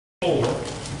4.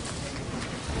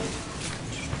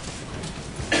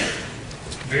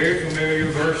 Very familiar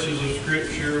verses of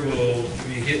Scripture. We'll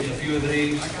be hitting a few of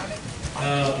these.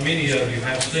 Many of you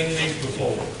have seen these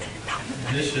before.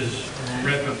 And this is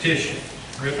repetition.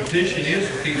 Repetition is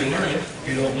the key to learning, if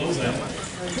you don't know that.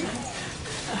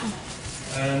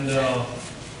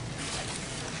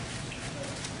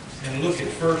 And look at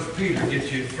 1 Peter.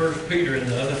 Get you 1 Peter in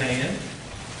the other hand.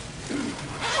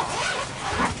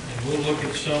 We'll look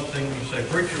at something and say,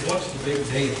 "Preacher, what's the big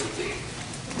deal?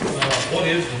 What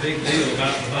is the big deal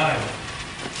about the Bible?"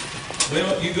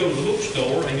 Well, you go to the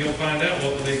bookstore and you'll find out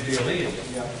what the big deal is.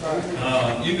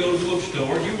 You go to the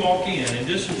bookstore, you walk in, and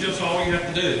this is just all you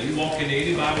have to do. You walk into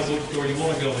any Bible bookstore you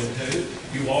want to go into,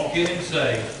 you walk in and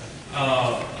say,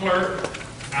 "Clerk,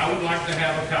 I would like to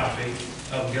have a copy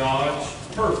of God's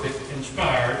perfect,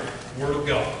 inspired Word of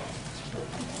God."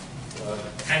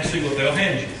 And see what they'll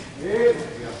hand you.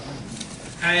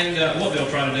 And what they'll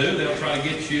try to do, they'll try to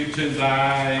get you to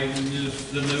buy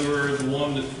just the newer, the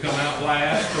one that's come out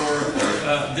last,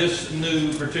 or this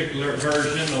new particular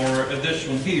version, or this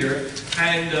one here.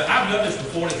 And I've done this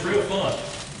before, and it's real fun.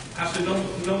 I said,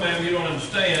 "No, ma'am, you don't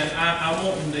understand. I'm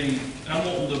wanting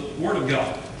the Word of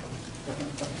God."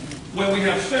 Well, we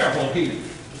have several here.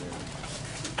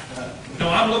 No,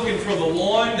 I'm looking for the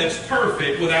one that's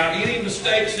perfect, without any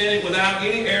mistakes in it, without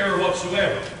any error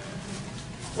whatsoever.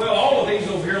 Well, all of these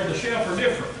over here on the shelf are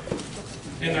different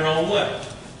in their own way.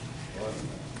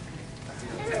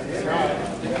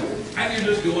 And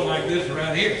you're just going like this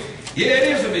around here. Yeah, it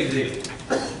is a big deal.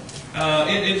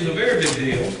 It is a very big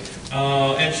deal.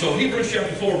 And so Hebrews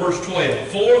chapter 4, verse 12.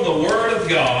 "For the Word of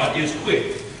God is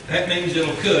quick." That means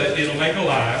it'll cut, it'll make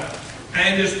alive.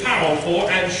 "And is powerful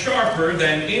and sharper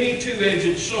than any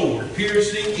two-edged sword,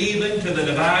 piercing even to the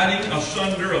dividing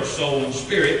asunder of soul and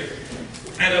spirit,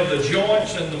 and of the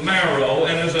joints and the marrow,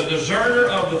 and as a discerner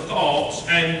of the thoughts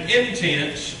and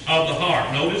intents of the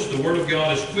heart." Notice the Word of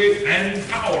God is quick and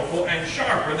powerful and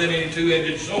sharper than any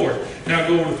two-edged sword. Now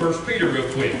go over to 1 Peter real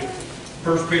quick.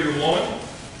 1 Peter 1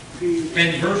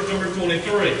 and verse number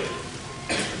 23.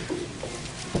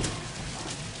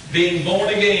 "Being born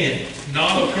again,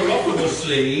 not of corruptible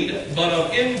seed, but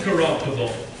of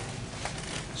incorruptible."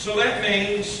 So that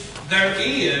means there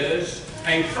is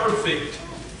a perfect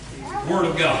Word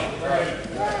of God.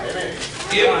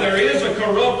 If there is a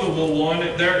corruptible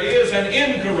one, there is an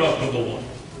incorruptible one.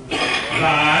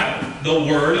 By the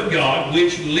Word of God,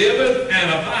 which liveth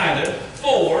and abideth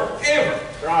forever.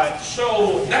 Right.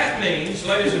 So that means,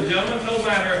 ladies and gentlemen, no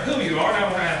matter who you are, no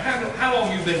matter how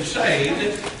long you've been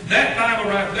saved, that Bible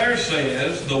right there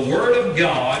says, the Word of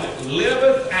God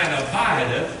liveth and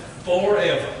abideth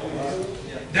forever.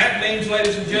 That means,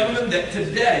 ladies and gentlemen, that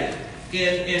today,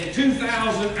 in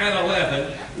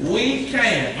 2011, we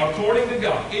can, according to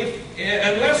God,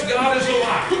 unless God is a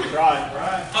liar,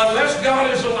 right. Unless God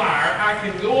is a liar, I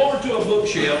can go over to a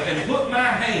bookshelf and put my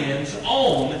hands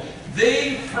on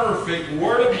the perfect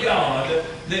Word of God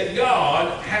that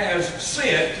God has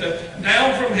sent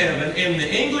down from heaven in the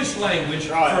English language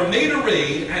for me to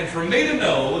read and for me to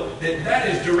know that that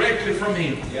is directly from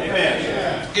Him.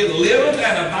 Amen. It liveth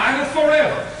and abideth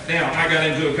forever. Now, I got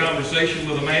into a conversation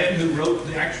with a man who wrote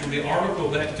the article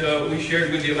that we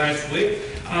shared with you last week.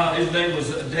 His name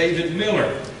was David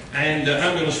Miller. And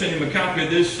I'm going to send him a copy of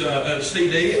this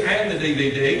CD and the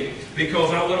DVD,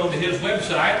 because I went onto his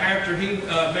website after he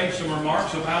made some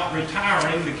remarks about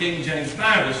retiring the King James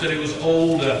Bible. Said it was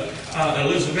old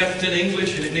Elizabethan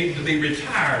English and it needed to be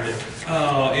retired.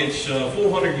 It's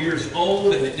 400 years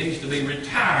old and it needs to be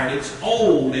retired. It's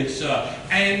old. It's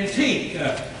antique.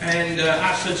 And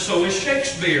I said, so is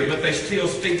Shakespeare, but they still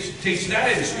teach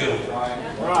that in school.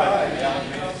 Right.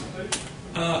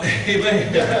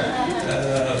 Amen.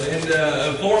 And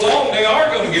before long, they are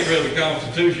going to get rid of the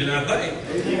Constitution, I think.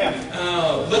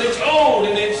 But it's old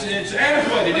and it's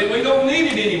antiquated, and we don't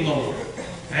need it anymore.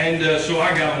 And so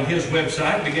I got on his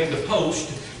website and began to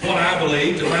post what I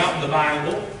believed about the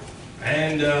Bible,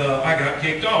 and I got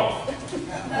kicked off.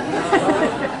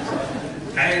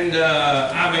 And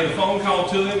I made a phone call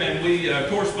to him, and we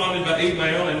corresponded by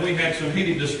email, and we had some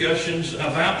heated discussions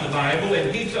about the Bible,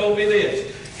 and he told me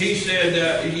this. He said,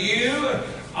 "You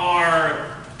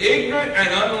are ignorant and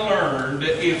unlearned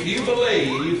if you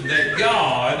believe that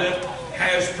God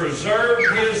has preserved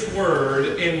His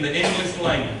Word in the English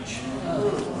language."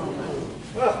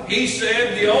 He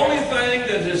said, "The only thing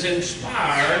that is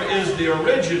inspired is the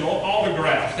original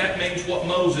autographs." That means what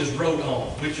Moses wrote on,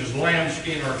 which is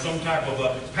lambskin or some type of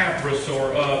a papyrus,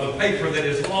 or the paper that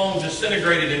is long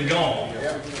disintegrated and gone.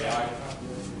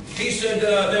 He said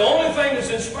the only thing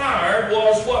that's inspired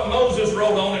was what Moses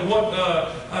wrote on and what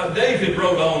David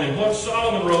wrote on and what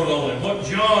Solomon wrote on and what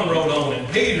John wrote on and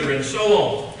Peter and so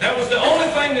on. That was the only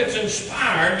thing that's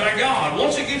inspired by God.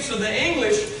 Once it gets to the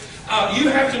English, you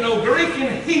have to know Greek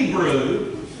and Hebrew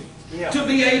to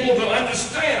be able to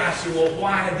understand. I said, well,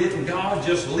 why didn't God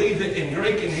just leave it in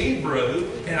Greek and Hebrew?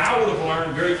 And I would have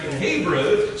learned Greek and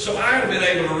Hebrew, so I would have been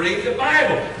able to read the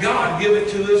Bible. God give it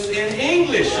to us in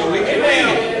English so we can read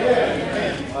it.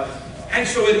 And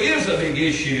so it is a big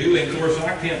issue. And of course,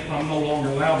 I'm no longer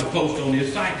allowed to post on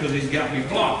his site because he's got me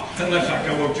blocked. Unless I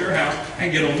come up to your house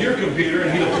and get on your computer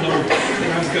and he doesn't know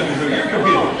that I'm coming through your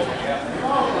computer.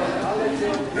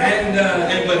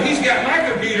 But he's got my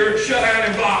computer shut out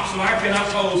and blocked, so I cannot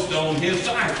post on his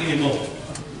site anymore.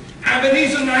 But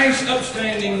he's a nice,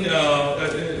 upstanding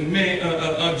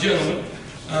gentleman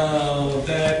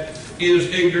that is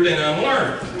ignorant and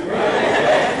unlearned.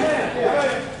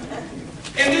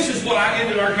 And this is what I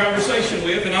ended our conversation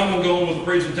with, and I'm going to go on with the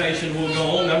presentation. We'll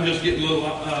go on. I'm just getting a little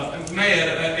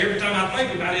mad. Every time I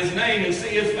think about his name and see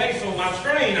his face on my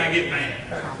screen, I get mad.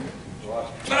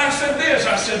 But I said this,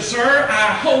 I said, sir,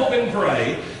 I hope and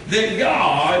pray that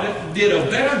God did a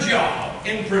better job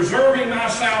in preserving my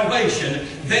salvation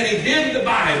than He did the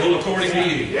Bible according to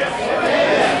you.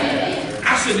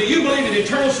 I said, do you believe in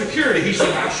eternal security? He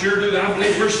said, I sure do. I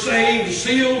believe we're saved,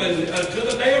 sealed, and to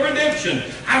the day of redemption.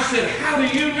 I said, how do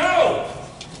you know?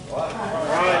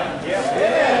 Right.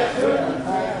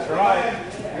 That's right.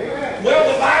 Well,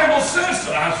 the Bible says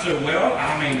so. I said, well,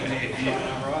 I mean,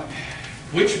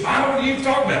 which Bible do you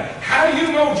talk about? How do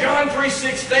you know John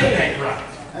 3:16 ain't right?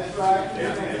 That's right.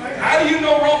 How do you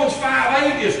know Romans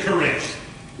 5:8 is correct?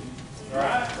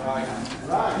 Right.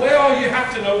 Well, you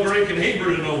have to know Greek and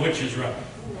Hebrew to know which is right.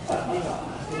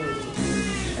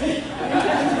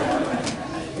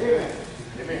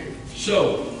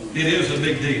 So, it is a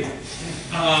big deal.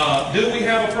 Do we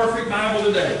have a perfect Bible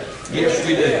today? Yes,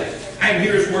 we do. And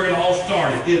here's where it all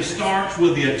started. It starts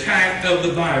with the attack of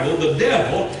the Bible. The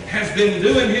devil has been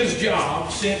doing his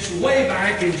job since way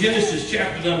back in Genesis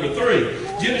chapter number 3.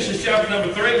 Genesis chapter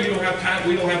number 3, we don't have time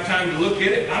to look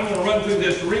at it. I'm going to run through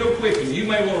this real quickly. You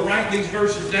may want to write these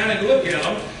verses down and look at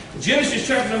them. Genesis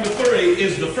chapter number 3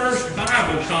 is the first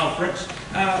Bible conference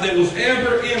that was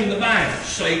ever in the Bible.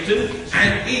 Satan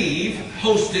and Eve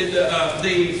hosted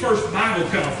the first Bible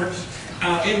conference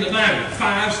in the Bible.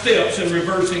 5 steps in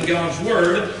reversing God's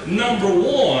Word. Number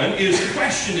 1 is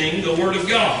questioning the Word of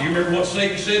God. You remember what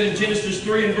Satan said in Genesis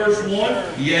 3 and verse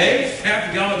 1? Yea,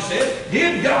 after God said,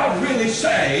 did God really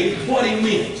say what He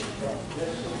meant?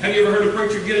 Have you ever heard a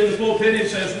preacher get in the pulpit and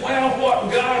says, well,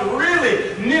 what God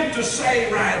really meant to say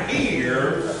right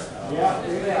here?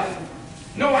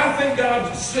 No, I think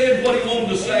God said what He wanted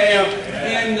to say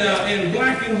in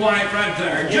black and white right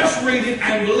there. Just read it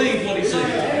and believe what He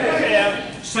said.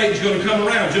 Satan's going to come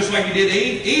around just like he did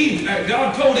Eve.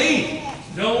 God told Eve,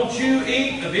 don't you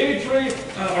eat of any tree,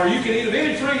 or you can eat of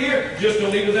any tree here, just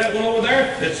don't eat of that one over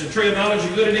there. That's the tree of knowledge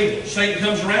of good and evil. Satan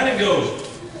comes around and goes,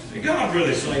 did God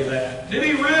really say that? Did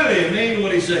He really mean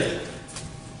what He said?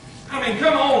 I mean,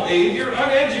 come on, Eve. You're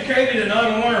uneducated and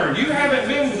unlearned. You haven't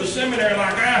been to the seminary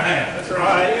like I have. That's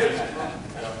right.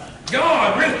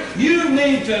 God, really, you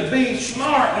need to be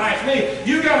smart like me.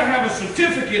 You got to have a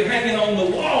certificate hanging on the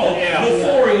wall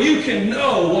before you can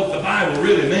know what the Bible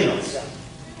really means.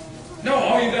 No,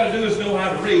 all you got to do is know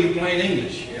how to read plain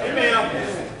English.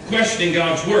 Amen. Questioning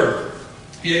God's Word.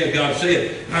 Yeah, God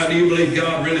said. How do you believe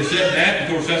God really said that? Of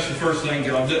course, that's the first thing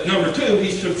God does. Number 2,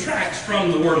 He subtracts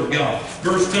from the Word of God.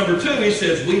 Verse number 2, He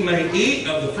says, we may eat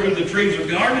of the fruit of the trees of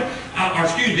garden.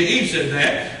 Eve said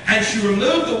that. And she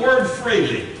removed the word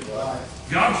freely.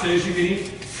 God says you can eat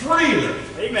freely.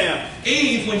 Amen.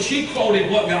 Eve, when she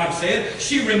quoted what God said,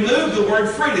 she removed the word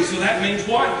freely. So that means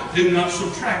what? Do not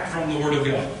subtract from the Word of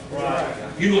God. Right.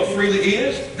 You know what freely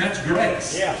is? That's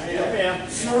grace. Yeah. Amen.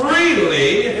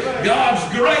 Freely, God's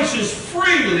grace is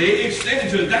freely extended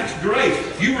to it. That's grace.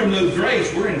 You remove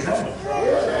grace, we're in trouble.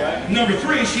 Right. Number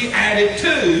 3, she added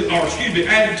to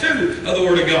the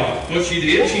Word of God. What she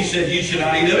did, she said, you should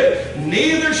not eat of it,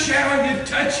 neither shall you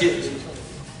touch it.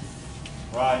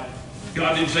 Right.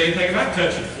 God didn't say anything about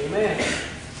touching it. Amen.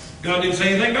 God didn't say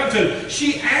anything about touching it.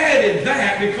 She added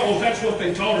that because that's what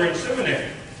they taught her in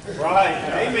seminary. Right.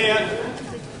 Amen.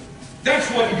 That's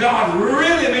what God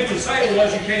really meant to say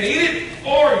was you can't eat it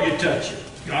or you touch it.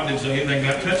 God didn't say anything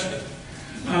about touching it.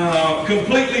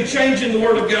 Completely changing the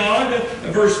Word of God.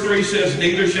 Verse 3 says,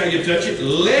 neither shall you touch it,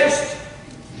 lest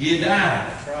you die.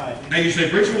 Right. Now you say,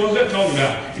 preacher, what is that talking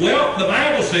about? Well, the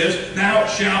Bible says, thou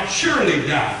shalt surely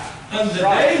die. And the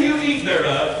day you eat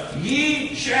thereof,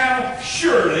 ye shall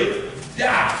surely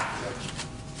die.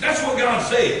 That's what God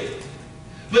said.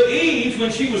 But Eve,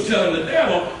 when she was telling the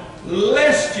devil,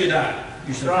 lest you die.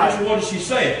 You said, Preacher, what did she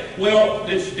say? Well,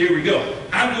 here we go.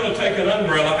 I'm going to take an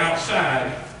umbrella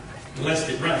outside lest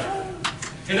it rain.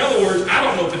 In other words, I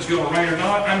don't know if it's going to rain or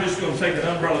not. I'm just going to take an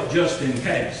umbrella just in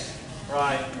case.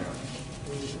 Right.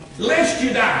 Lest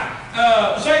you die.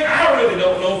 Say, I really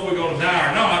don't know if we're going to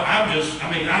die or not. I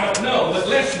don't know. But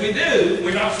lest we do,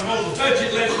 we're not supposed to touch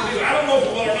it lest we do. I don't know if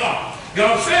we will or not.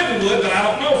 God said we would, but I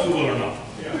don't know if we will or not.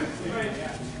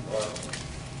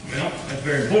 Well, that's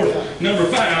very important. Number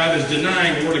 5 is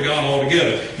denying the Word of God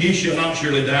altogether. Ye shall not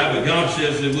surely die, but God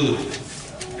says they would.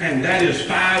 And that is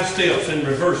 5 steps in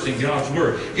reversing God's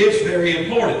Word. It's very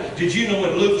important. Did you know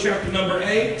in Luke chapter number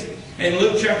 8? In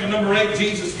Luke chapter number 8,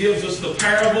 Jesus gives us the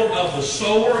parable of the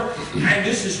sower. And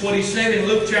this is what he said in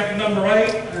Luke chapter number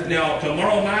 8. Now,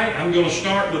 tomorrow night, I'm going to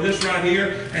start with this right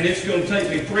here. And it's going to take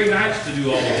me 3 nights to do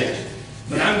all of this.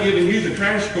 But I'm giving you the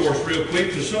crash course real quick,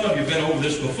 because some of you have been over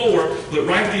this before, but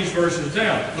write these verses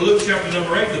down. In Luke chapter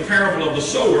number 8, the parable of the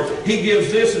sower, he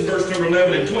gives this in verse number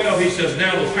 11 and 12. He says,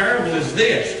 now the parable is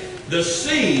this. The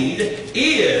seed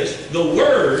is the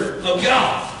Word of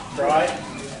God. Right.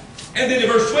 And then in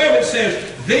verse 12 it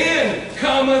says, then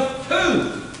cometh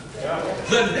who?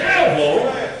 The devil,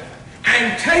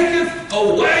 and taketh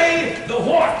away the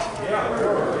what?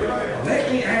 Let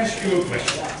me ask you a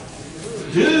question.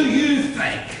 Do you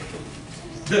think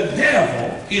the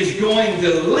devil is going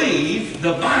to leave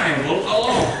the Bible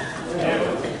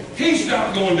alone? He's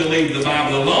not going to leave the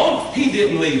Bible alone. He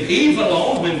didn't leave Eve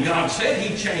alone when God said.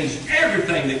 He changed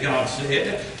everything that God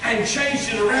said and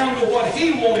changed it around to what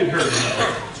he wanted her to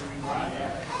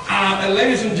know.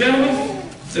 Ladies and gentlemen,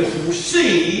 the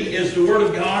seed is the Word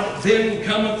of God. Then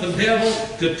cometh the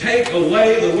devil to take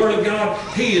away the Word of God.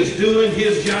 He is doing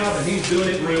his job, and he's doing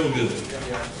it real good.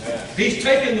 He's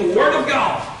taking the Word of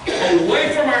God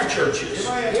away from our churches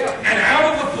and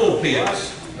out of the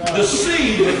pulpits. The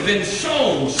seed has been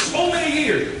sown so many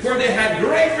years where they had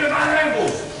great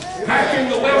revivals. Back in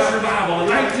the Welsh revival in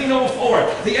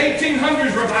 1904, the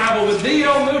 1800s revival with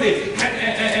D.L. Moody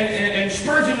and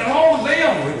Spurgeon and all of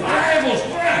them. Revivals.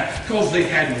 Why? Because they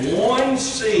had one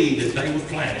seed that they were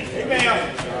planting.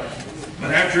 Amen.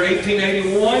 But after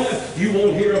 1881, you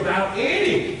won't hear about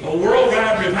any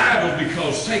worldwide revivals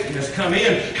because Satan has come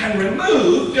in and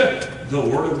removed the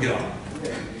Word of God.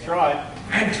 That's right.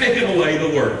 And taken away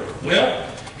the Word. Well,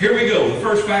 here we go. The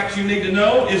first fact you need to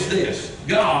know is this.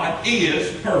 God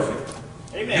is perfect.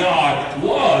 Amen. God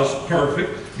was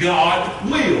perfect. God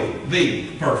will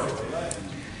be perfect.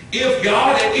 If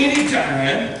God at any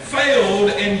time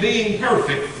failed in being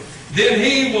perfect, then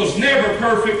He was never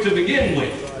perfect to begin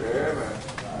with.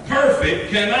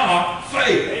 Perfect cannot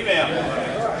fail. Amen.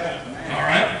 All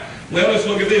right? Well, let's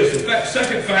look at this. The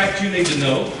second fact you need to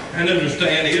know and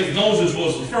understand is Moses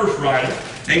was the first writer,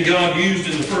 and God used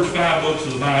in the first 5 books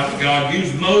of the Bible, God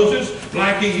used Moses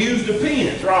like He used a pen.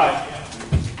 That's right.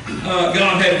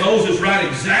 God had Moses write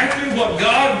exactly what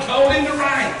God told him to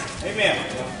write. Amen.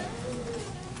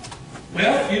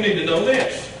 Well, you need to know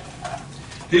this.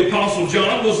 The Apostle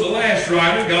John was the last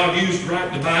writer God used to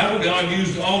write the Bible. God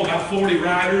used all about 40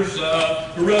 writers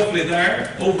roughly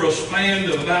there over a span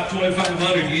of about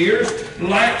 2,500 years.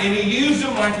 And He used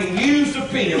them like He used a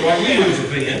pen, like we use a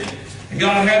pen. And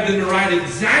God had them to write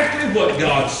exactly what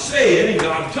God said and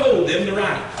God told them to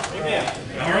write. Amen.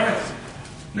 All right.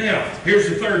 Now, here's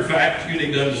the third fact you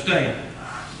need to understand.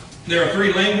 There are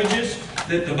 3 languages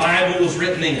that the Bible was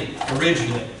written in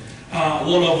originally.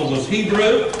 One of them was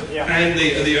Hebrew, and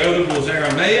the other was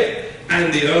Aramaic,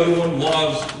 and the other one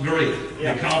was Greek,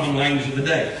 the common language of the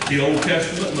day. The Old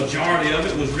Testament, majority of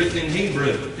it was written in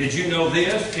Hebrew. Did you know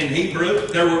this? In Hebrew,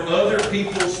 there were other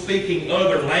people speaking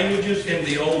other languages in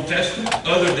the Old Testament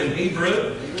other than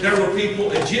Hebrew. There were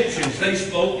people, Egyptians, they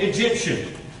spoke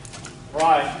Egyptian.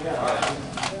 Right.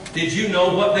 Did you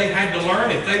know what they had to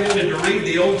learn if they wanted to read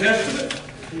the Old Testament?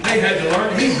 They had to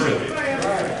learn Hebrew.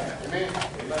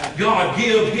 God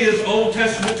gave His Old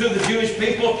Testament to the Jewish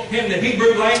people in the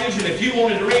Hebrew language, and if you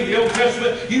wanted to read the Old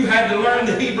Testament, you had to learn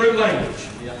the Hebrew language.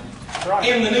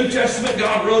 In the New Testament,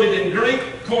 God wrote it in Greek,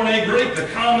 Koine Greek, the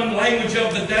common language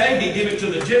of the day. He gave it to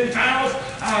the Gentiles,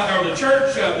 or the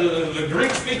church, the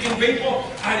Greek-speaking people.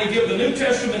 And He gave the New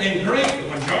Testament in Greek,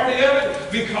 the majority of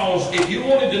it, because if you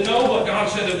wanted to know what God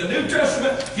said in the New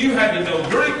Testament, you had to know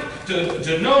Greek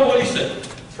to know what He said.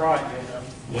 That's right.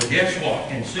 Well, guess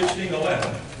what? In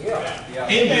 1611,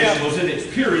 English was in its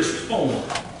purest form.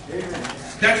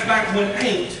 That's back when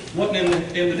ain't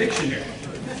wasn't in the dictionary.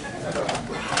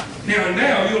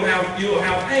 Now you'll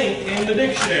have ain't in the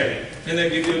dictionary, and they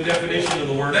give you a definition of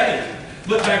the word ain't.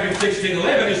 But back in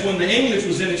 1611 is when the English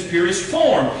was in its purest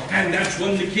form, and that's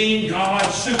when the King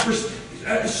God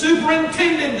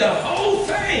superintended the whole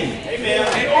thing. Amen.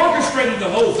 And orchestrated the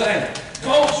whole thing.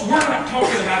 Folks, we're not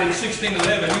talking about in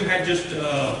 1611 you had just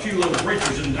a few little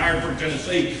preachers in Dyersburg,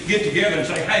 Tennessee get together and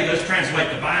say, hey, let's translate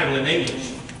the Bible in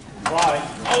English. Right.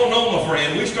 Oh no, my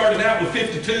friend. We started out with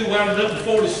 52, wound up with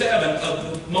 47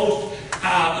 of the most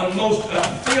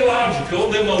theological,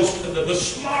 the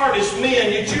smartest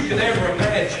men that you could ever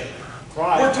imagine.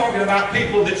 Right. We're talking about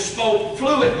people that spoke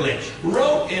fluently,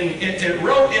 wrote in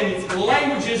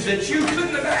languages that you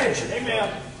couldn't imagine.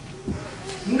 Amen.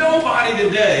 Nobody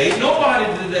today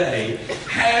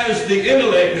has the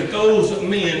intellect that those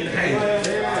men had.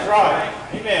 That's right.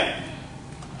 Amen.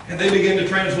 And they begin to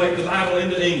translate the Bible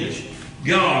into English.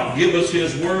 God, give us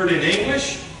His Word in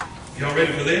English. Y'all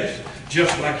ready for this?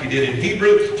 Just like He did in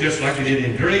Hebrew, just like He did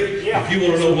in Greek. Yeah. If you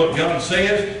want to know what God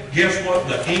says, guess what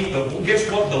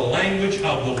the language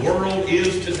of the world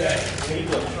is today?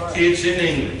 It's in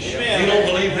English. Amen. You don't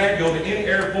believe that? Go to any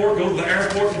airport. Go to the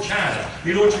airport in China.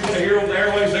 You know what you're going to hear over the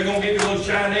airways? They're going to give you those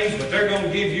Chinese, but they're going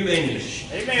to give you English.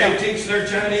 Amen. They teach their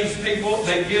Chinese people.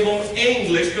 They give them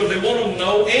English because they want them to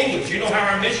know English. You know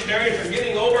how our missionaries are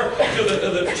getting over to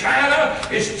the China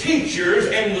is teachers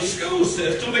in the school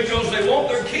system because they want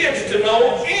their kids to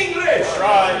know English.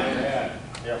 Right.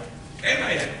 Yeah.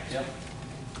 Amen. Yep.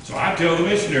 So I tell the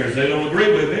missionaries, they don't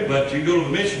agree with me, but you go to the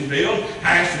mission field.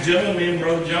 I asked the gentleman, me and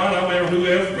Brother John, I remember who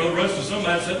else, Brother Russ or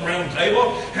somebody sitting around the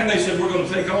table, and they said, we're going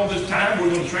to take all this time, we're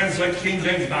going to translate the King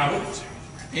James Bible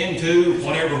into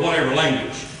whatever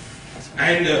language.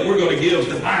 And we're going to give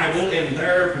the Bible in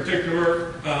their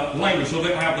particular language, so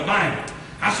they'll have the Bible.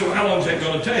 I said, well, how long is that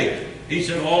going to take? He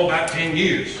said, oh, about 10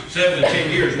 years. 7 to 10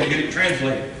 years, we'll get it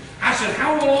translated. I said,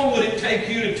 how long would it take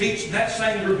you to teach that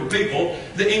same group of people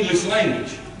the English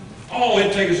language? Oh,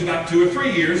 it'd take us about 2 or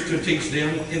 3 years to teach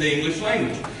them in the English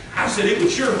language. I said, it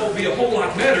would sure be a whole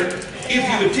lot better if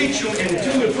you would teach them in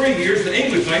 2 or 3 years the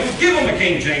English language, give them a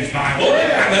King James Bible,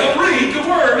 and let them read the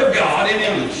Word of God in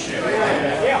English.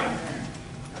 Yeah.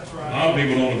 A lot of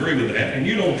people don't agree with that, and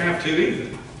you don't have to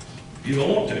either. You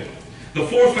don't want to. The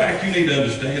fourth fact you need to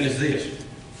understand is this.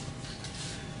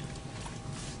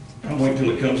 I'll wait till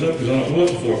it comes up because I don't know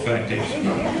what the fourth fact is.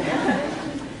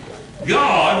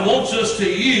 God wants us to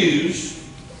use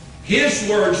His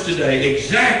words today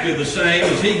exactly the same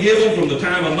as He gave them from the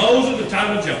time of Moses to the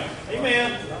time of John.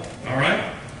 Amen. All right?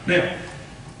 Now,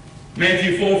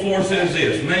 Matthew 4:4 says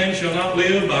this, man shall not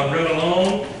live by bread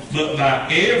alone, but by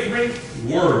every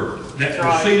word that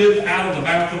proceedeth out of the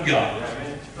mouth of God.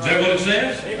 Is that what it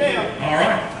says? Amen. All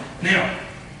right. Now,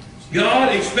 God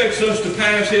expects us to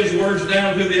pass His words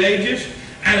down through the ages,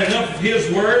 and enough of His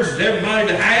words for everybody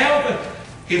to have.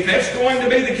 If that's going to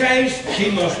be the case, He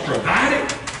must provide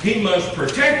it, He must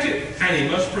protect it, and He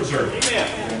must preserve it.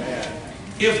 Amen.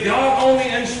 If God only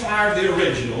inspired the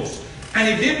originals, and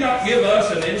He did not give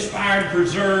us an inspired,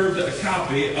 preserved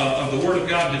copy of the Word of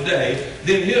God today,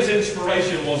 then His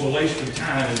inspiration was a waste of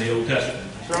time in the Old Testament.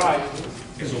 That's right.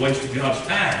 It was a waste of God's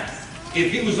time.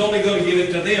 If He was only going to give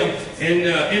it to them in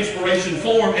inspiration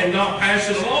form and not pass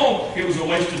it along, it was a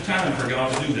waste of time for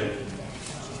God to do that.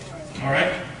 All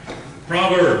right?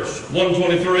 Proverbs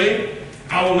 1:23,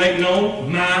 I will make known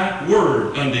my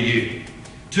word unto you.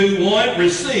 2:1,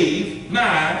 receive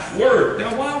my word.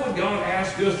 Now, why would God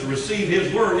ask us to receive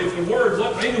His word if the word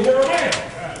wasn't anywhere around?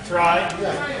 That's right.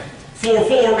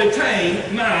 4:4, retain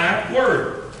my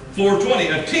word. 4:20,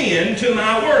 attend to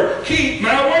my word. Keep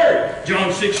my word.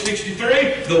 John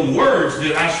 6:63, the words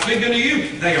that I speak unto you,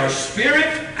 they are spirit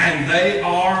and they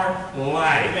are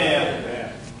life.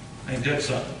 Amen. Ain't that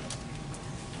something?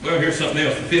 Well, here's something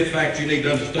else. The fifth fact you need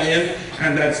to understand,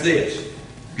 and that's this.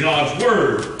 God's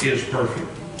word is perfect.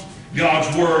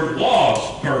 God's word was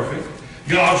perfect.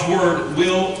 God's word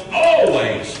will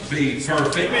always be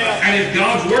perfect. Amen. And if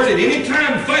God's word at any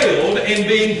time failed in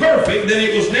being perfect, then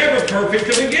it was never perfect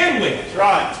to begin with. That's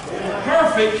right.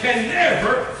 Perfect can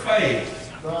never fail.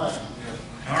 Right.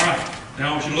 All right. Now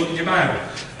I want you to look at your Bible.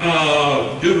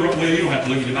 Well, you don't have to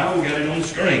look at your Bible. We got it on the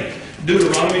screen.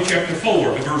 Deuteronomy chapter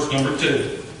 4, verse number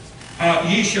 2.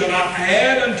 Ye shall not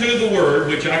add unto the word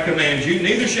which I command you,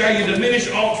 neither shall you diminish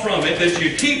aught from it, that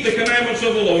you keep the commandments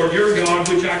of the Lord your God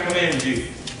which I command you.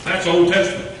 That's Old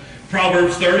Testament.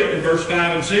 Proverbs 30 and verse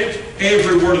 5 and 6.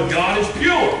 Every word of God is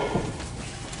pure.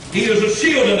 He is a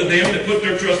shield unto them that put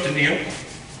their trust in Him.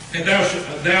 And thou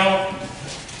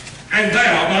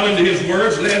not unto His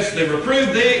words, lest they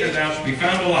reprove thee, and thou shalt be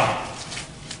found alive.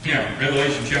 Now,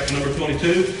 Revelation chapter number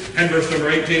 22 and verse number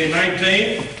 18 and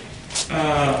 19.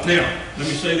 Now, let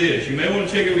me say this. You may want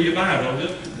to check it with your Bible.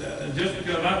 Just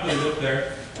because I put it up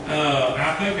there,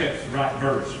 I think that's the right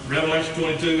verse. Revelation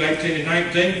 22, 18 and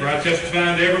 19. For I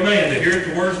testify unto every man that heareth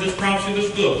the words of this prophecy of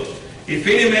this book. If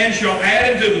any man shall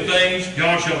add unto the things,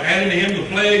 God shall add unto him the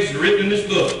plagues written in this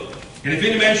book. And if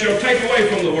any man shall take away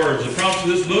from the words of the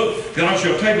prophecy of this book, God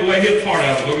shall take away his part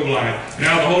out of the book of life, and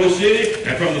out of the holy city,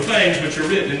 and from the things which are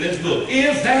written in this book.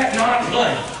 Is that not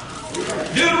plain?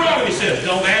 Deuteronomy says,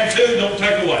 don't add to, don't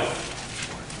take away.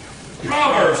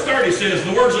 Proverbs 30 says,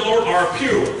 the words of the Lord are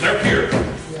pure. They're pure.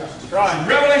 Right.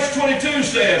 Revelation 22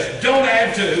 says, don't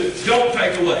add to, don't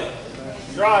take away.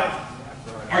 Right.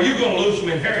 Are you going to lose some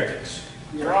inheritance?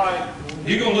 Right.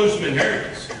 You're going to lose some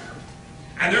inheritance.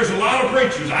 And there's a lot of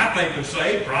preachers, I think, would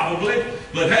say, probably,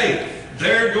 but hey,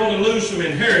 they're going to lose some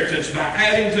inheritance by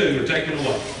adding to or taking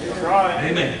away. Right.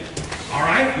 Amen. All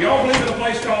right? Y'all believe in a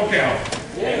place called Calvary?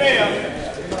 Amen.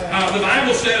 The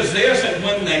Bible says this, that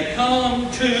when they come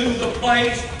to the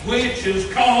place which is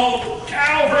called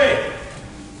Calvary.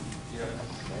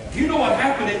 You know what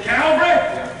happened at Calvary?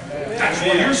 That's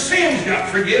where your sins got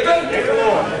forgiven.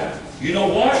 You know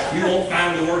what? You won't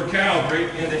find the word Calvary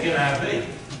in the NIV.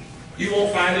 You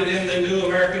won't find it in the New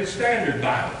American Standard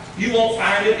Bible. You won't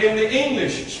find it in the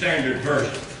English Standard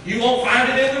Version. You won't find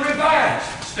it in the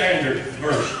Revised Standard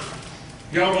Version.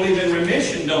 Y'all believe in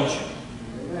remission, don't you?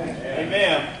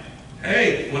 Amen.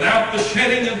 Hey, without the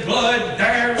shedding of blood,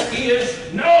 there is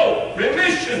no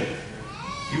remission.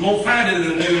 You won't find it in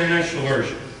the New International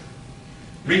Version.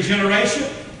 Regeneration.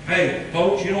 Hey,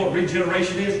 folks, you know what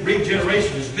regeneration is?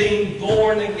 Regeneration is being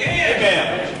born again.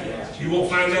 Amen. You won't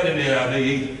find that in the NIV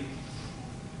either.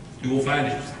 You won't find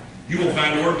it. You won't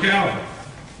find the word Calvary.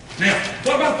 Now,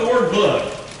 what about the word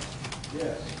blood?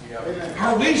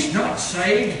 Are we not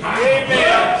saved by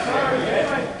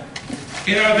blood?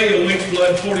 NIV links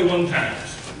blood 41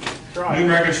 times. New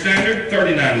American Standard,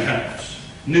 39 times.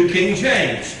 New King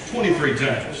James, 23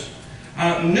 times.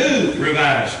 New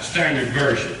Revised Standard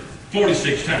Version,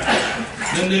 46 times.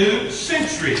 The New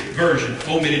Century Version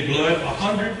omitted blood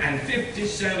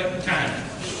 157 times.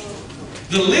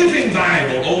 The Living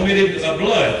Bible omitted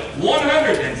blood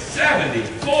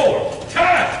 174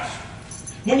 times.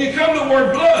 When you come to the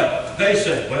word blood, they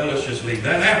say, well, let's just leave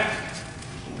that out.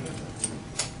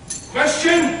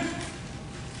 Question?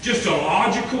 Just a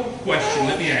logical question.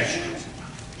 Let me ask you.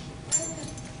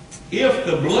 If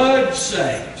the blood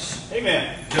saves,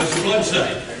 Amen. does the blood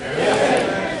save?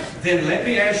 Amen. Then let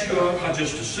me ask you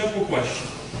just a simple question.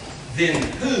 Then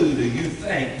who do you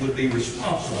think would be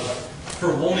responsible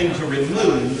for wanting to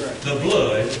remove the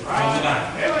blood from the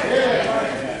Bible?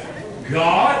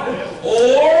 God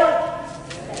or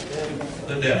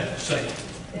the devil? Satan.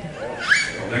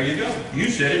 Well, there you go. You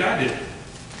said it, I did it.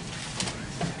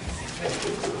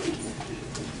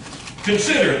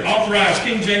 Consider authorized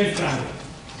King James Bible.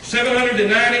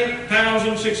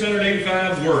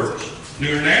 790,685 words. New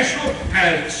International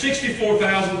had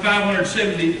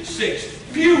 64,576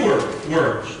 fewer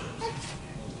words.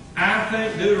 I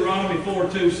think Deuteronomy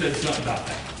 4:2 said something about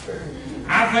that.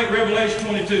 I think Revelation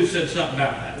 22 said something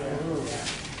about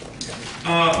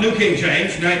that. New King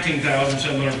James,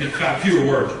 19,755 fewer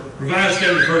words. Revised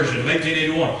Standard Version of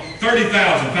 1881,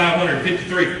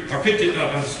 30,553 or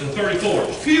 34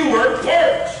 fewer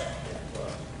words.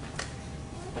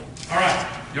 All right,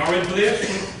 y'all ready for this?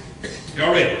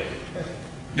 Y'all ready?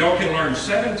 Y'all can learn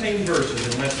 17 verses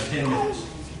in less than 10 minutes.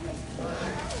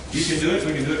 You can do it.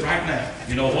 We can do it right now.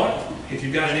 You know what? If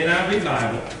you've got an NIV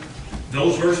Bible,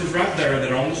 those verses right there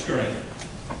that are on the screen,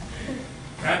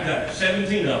 right there,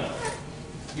 17 of them.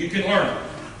 You can learn them.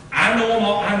 I know them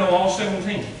all. I know all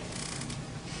 17.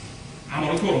 I'm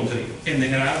going to quote them to you in the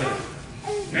NIV.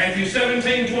 Matthew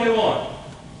 17:21.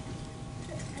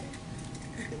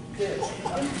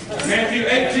 Matthew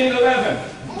 18:11.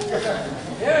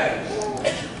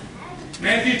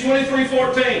 Matthew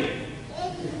 23:14.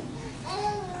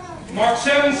 Mark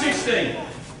 7:16.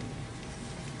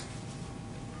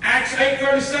 Acts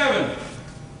 8:37.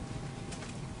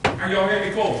 Are y'all hearing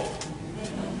me quote?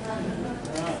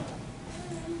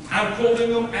 I'm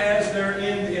quoting them as they're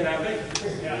in the NIV.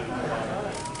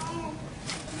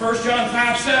 1 John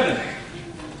 5:7.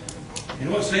 You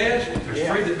know what it says? There's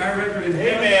three that bear record in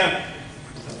heaven. Amen.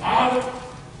 The Father.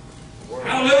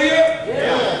 Hallelujah.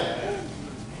 Yeah.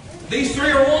 These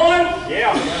three are one.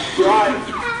 Yeah. Right.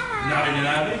 Not in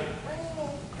NIV.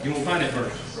 You won't find that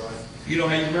verse. You know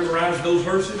how you memorize those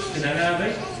verses in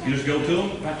NIV? You just go to them.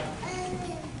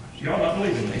 Y'all not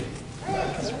believing me.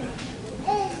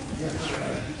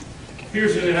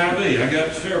 Here's an NIV. I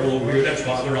got several over here. That's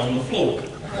why they're on the floor.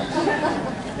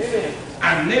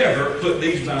 I never put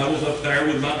these Bibles up there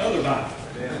with my other Bible.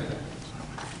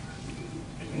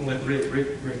 I'm going to let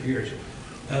Rick hear it.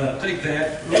 Take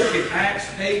that. Look at Acts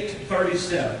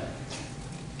 8:37.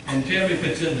 And tell me if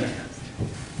it's in there.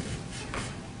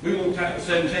 We won't type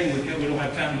 17 with you. We don't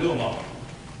have time to do them all.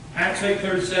 Acts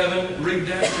 8:37. Read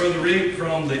that, Brother Rick,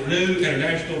 from the New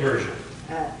International Version.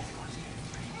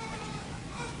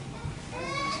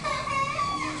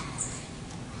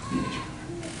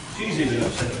 She's even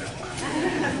upset about it.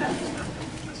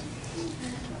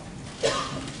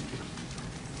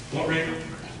 What, Rick?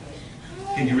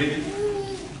 Can you read it?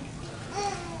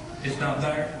 It's not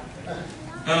there.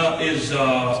 Is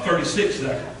 36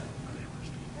 there?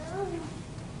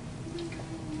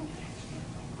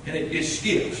 And it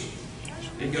skips.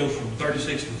 It goes from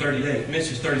 36 to 38.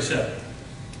 Misses 37.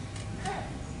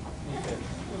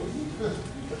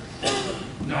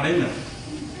 Not in there.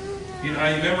 You know how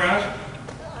you memorize it?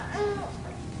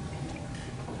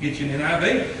 Get you an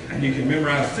NIV, and you can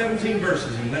memorize 17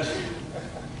 verses in less than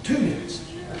 2 minutes.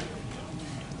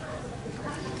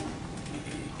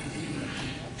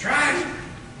 Try it.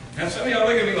 Now some of y'all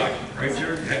look at me like,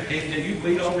 preacher, you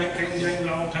beat on that King James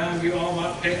all the time, you all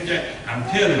about King James. I'm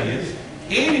telling you,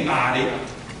 anybody,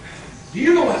 do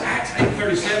you know what Acts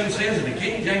 8:37 says in the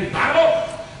King James Bible?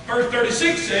 Verse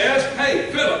 36 says,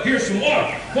 hey, Philip, here's some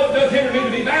water. What doth hinder me to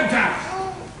be baptized?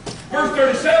 Verse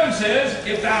 37 says,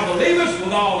 if thou believest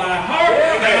with all thy heart,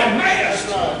 thou mayest.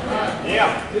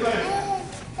 Yeah.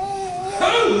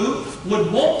 Who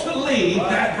would want to leave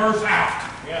that verse out?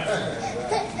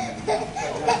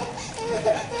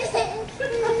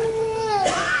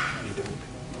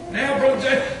 Now, Brother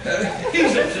Jay,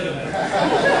 he's upset about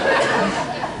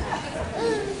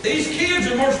it. These kids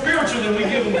are more spiritual than we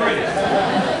give them credit.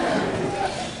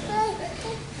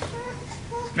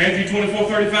 Matthew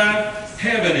 24:35.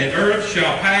 Heaven and earth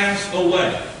shall pass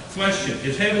away. Question,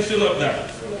 is heaven still up there?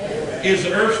 Is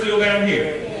the earth still down here?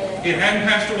 It hadn't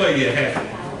passed away yet, has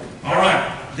it? All right.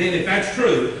 Then if that's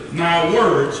true, my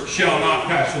words shall not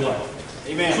pass away.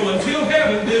 Amen. So until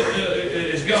heaven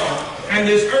is gone and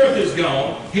this earth is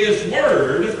gone, His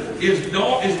word is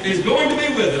going to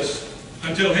be with us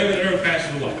until heaven and earth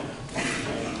passes away.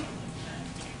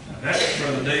 Now, that's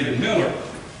Brother David Miller.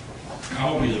 I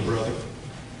hope he's a brother.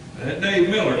 That Dave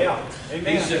Miller,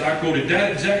 he said, I quoted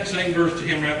that exact same verse to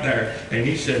him right there, and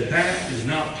he said, that is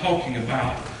not talking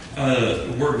about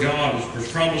where God has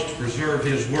promised to preserve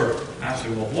His word. I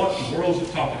said, well, what in the world is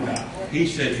it talking about? He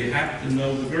said, you have to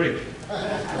know the Greek. I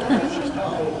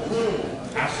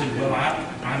said, well,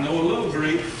 I know a little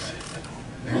Greek.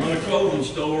 I run a clothing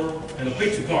store and a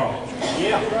pizza parlor.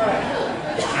 Yeah.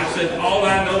 I said, all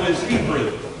I know is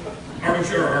Hebrew,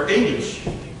 or English.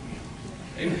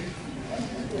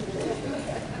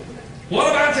 What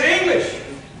about the English?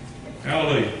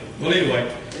 Hallelujah. Well, anyway,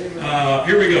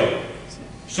 here we go.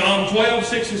 Psalm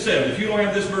 12:6-7. If you don't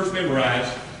have this verse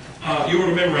memorized, you ought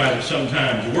to memorize it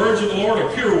sometimes. The words of the Lord are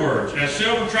pure words, as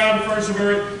silver tried in the furnace of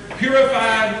earth,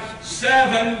 purified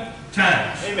 7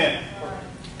 times. Amen.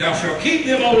 Thou shalt keep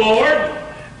them, O Lord.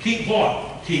 Keep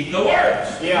what? Keep the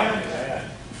words. Yeah.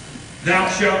 Thou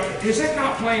shalt. Is that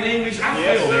not plain English? I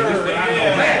failed English, but I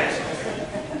know that.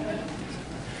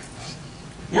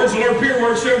 Words of the Lord, pure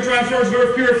words, silver tried in the furnace of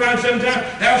earth, purified 7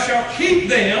 times. Thou shalt keep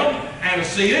them,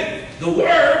 antecedent, the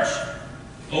words,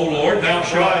 O Lord, thou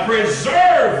shalt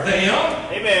preserve them.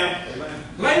 Amen.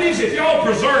 Ladies, if y'all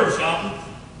preserve something,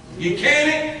 you can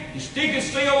it, you stick a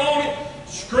seal on it,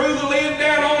 screw the lid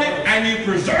down on it, and you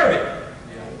preserve it.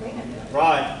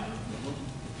 Right.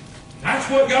 That's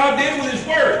what God did with His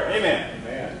Word. Amen.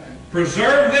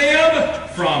 Preserve them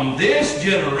from this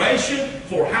generation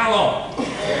for how long?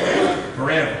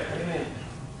 Forever.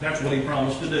 That's what He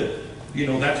promised to do. You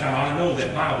know, that's how I know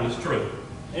that Bible is true.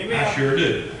 Amen. I sure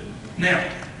do. Now,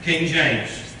 King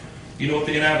James. You know what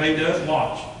the NIV does?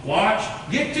 Watch. Watch.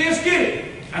 Get this, get it.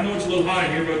 I know it's a little hot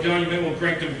in here, but John, you may want to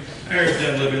crank them airs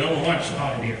down a little bit. I don't know why it's so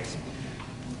hot in here.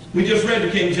 We just read the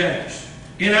King James.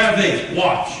 NIV.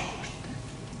 Watch.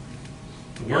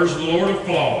 The words of the Lord are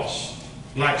flawless.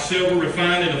 Like silver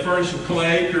refined in the furnace of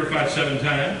clay, purified 7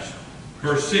 times.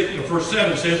 Verse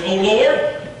 7 says, O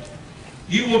Lord,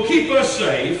 you will keep us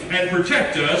safe and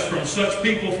protect us from such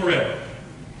people forever.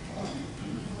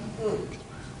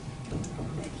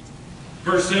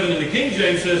 Verse 7 in the King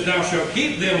James says, Thou shalt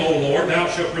keep them, O Lord, thou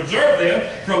shalt preserve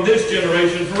them from this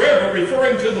generation forever,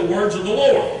 referring to the words of the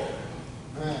Lord.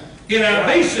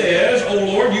 NIV says, O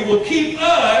Lord, you will keep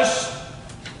us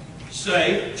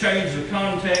safe. Change the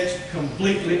context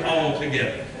completely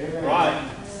altogether. Right.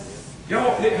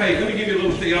 Y'all, hey, let me give you a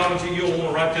little theology. You'll want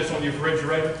to write this on your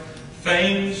refrigerator.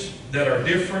 Things that are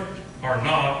different are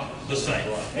not the same.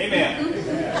 Amen.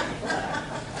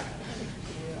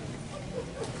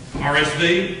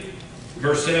 RSV,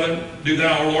 verse 7, do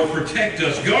thou, O Lord, protect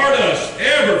us, guard us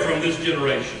ever from this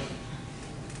generation.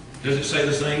 Does it say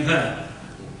the same thing?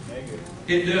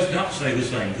 It does not say the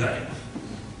same thing.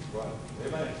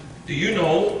 Do you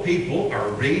know people are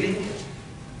reading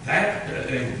that?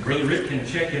 And Brother Rick can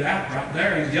check it out right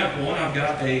there. He's got one. I've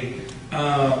got a...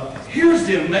 here's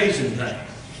the amazing thing.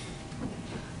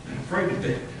 I'm afraid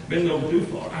to bend over too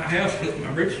far. I have split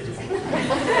my britches before.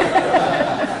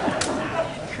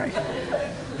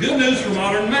 Good news for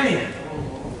modern man.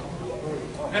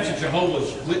 That's a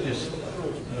Jehovah's Witness.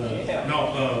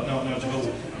 No,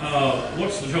 Jehovah's.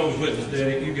 What's the Jehovah's Witness,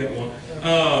 Daddy? You got one.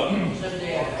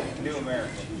 New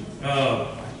American.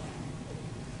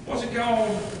 What's it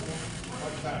called?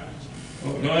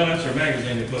 Oh, no, that's our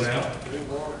magazine they put out.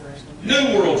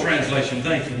 New World Translation.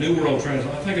 Thank you. New World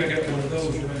Translation. I think I got one of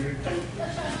those right here.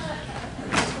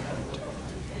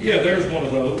 Yeah, there's one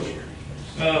of those.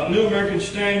 New American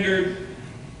Standard.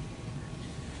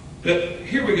 But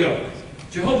here we go.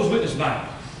 Jehovah's Witness Bible.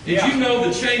 Did you know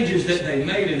the changes that they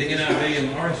made in the NIV and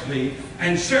the RSV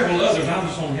and several others? I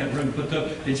just only had room to put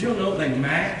those. Did you know they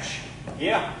match?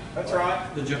 Yeah, that's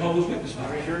right. The Jehovah's Witness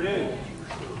Bible. We sure do.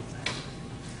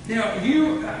 Now,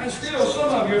 some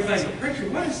of you are thinking, preacher,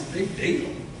 what is the big deal?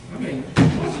 I mean,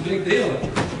 what's the big deal?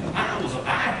 The Bible's a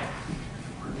Bible.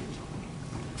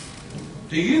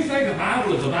 Do you think a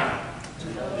Bible is a Bible?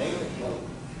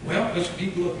 Well, let's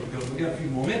keep looking because we've got a few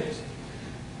more minutes.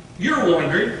 You're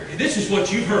wondering, this is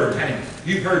what you've heard, haven't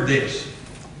you? You've heard this.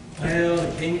 Well,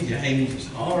 the King James is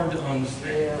hard to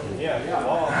understand. Yeah.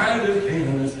 I just can't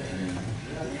understand.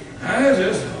 I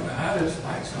just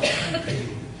like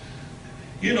something.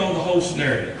 You know the whole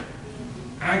scenario.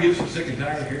 I get so sick and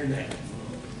tired of hearing that.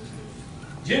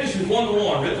 Genesis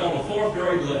 1:1, written on the 4th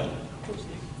grade level.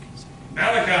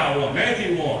 Malachi 1,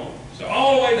 Matthew 1. So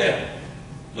all the way down.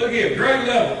 Look here, grade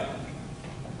level.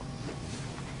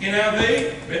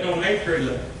 NIV, written on the 8th grade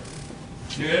level.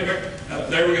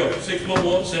 There we go.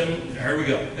 6.1, 7. There we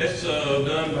go. That's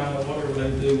done by whatever they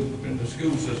do in the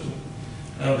school system.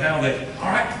 All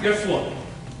right, guess what?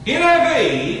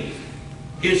 NIV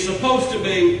is supposed to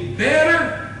be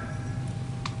better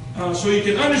so you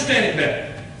can understand it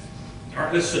better. All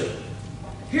right, let's see.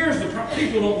 Here's the problem.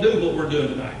 People don't do what we're doing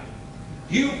tonight.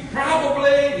 You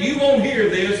won't hear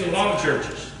this in a lot of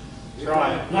churches. That's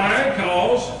right. Why?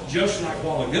 Because just like a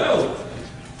while ago,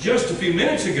 just a few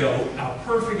minutes ago, I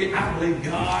believe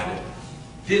God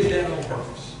did that on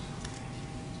purpose.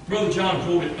 Brother John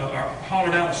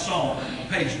hollered out a song, a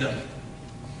page number.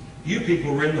 You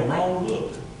people were in the wrong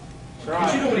book.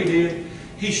 But you know what he did?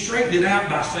 He straightened it out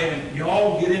by saying,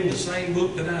 y'all get in the same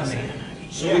book that I'm in.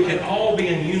 So we can all be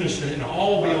in unison and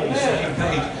all be on the same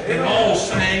page and all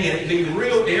sing and it be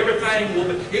real,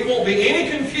 it won't be any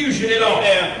confusion at all.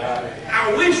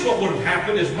 I wish what would have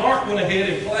happened is Mark went ahead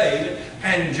and played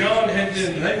and John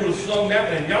they would have sung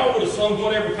that and y'all would have sung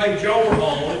whatever page y'all were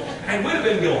on and we'd have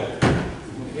been going.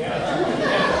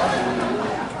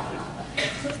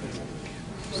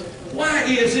 Why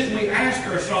is it we ask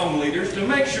our song leaders to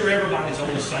make sure everybody's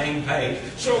on the same page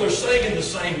so they're singing the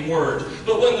same words?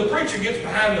 But when the preacher gets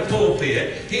behind the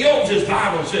pulpit, he opens his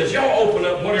Bible and says, y'all open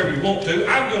up whatever you want to.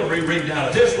 I'm going to reread out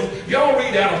of this one. Y'all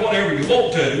read out of whatever you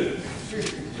want to.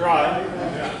 That's right.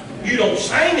 You don't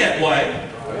sing that way.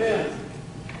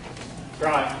 That's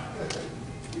right.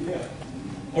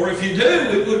 Or if you do,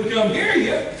 we wouldn't come hear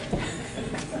you.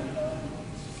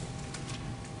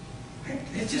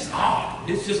 It's just odd.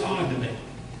 It's just odd to me.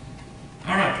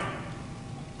 All right.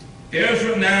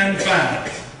 Ezra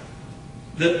 9:5.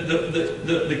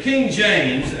 The King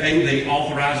James, the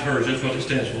Authorized Version, that's what it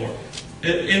stands for.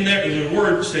 In there, the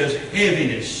word says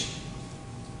heaviness.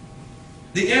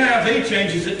 The NIV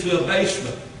changes it to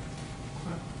abasement.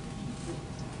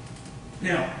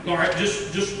 Now, all right,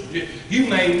 just you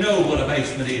may know what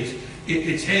abasement is.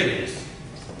 It's heaviness.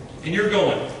 And you're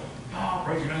going, oh,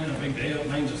 praise your name, a big deal, it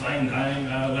means the same thing,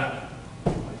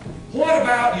 What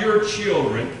about your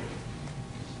children,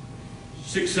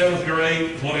 6th, 7th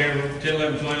grade, whatever, 10,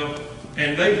 11, 12,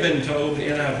 and they've been told the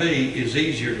NIV is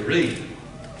easier to read?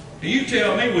 Now you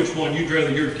tell me which one you'd rather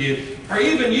your kid, or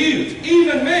even you,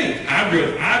 even me.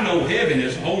 I know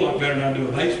heaviness a whole lot better than I do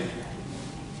abasement.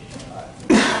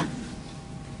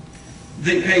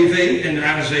 The AV in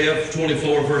Isaiah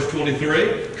 24, verse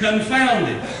 23,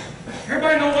 confounded.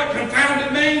 Everybody know what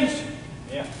confounded means?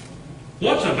 Yeah.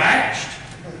 What's abashed?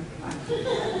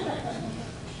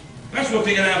 That's what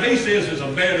the NIV says is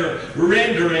a better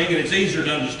rendering and it's easier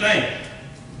to understand.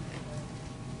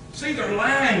 See, they're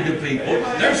lying to people.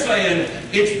 They're saying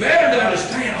it's better to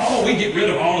understand, oh, we get rid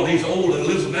of all of these old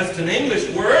Elizabethan English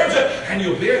words, and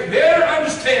you'll better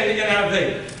understand the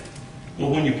NIV. Well,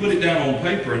 when you put it down on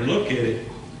paper and look at it,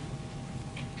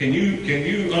 can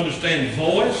you understand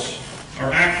voice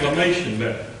or acclamation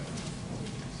better?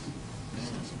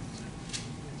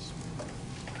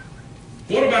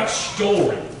 What about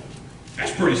story?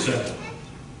 That's pretty simple.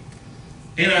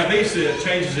 NIV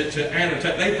changes it to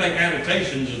annotate. They think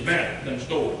annotations is better than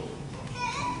story.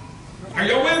 Are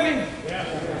y'all with me? Yeah.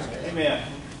 Amen.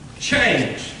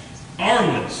 Change.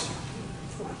 Armlets.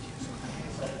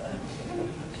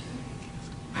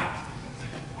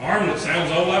 Armlet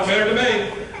sounds a whole lot better to me.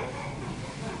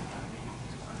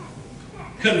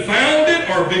 Confounded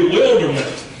or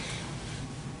bewilderment.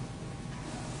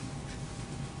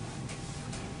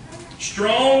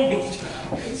 Strong.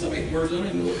 Some of these words I don't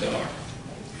even know what they are.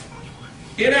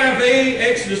 NIV,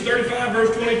 Exodus 35,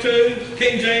 verse 22.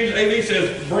 King James, AV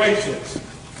says bracelets.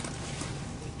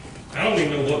 I don't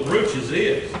even know what brooches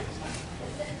is.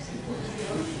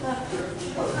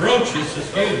 Brooches,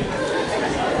 excuse me.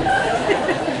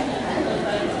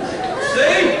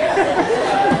 See?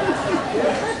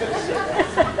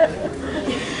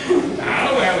 I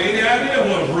don't have any idea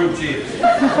what a brooch is.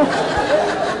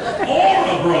 Or a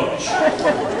brooch.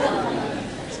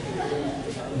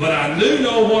 But I do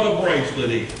know what a bracelet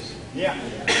is. Yeah.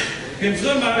 Can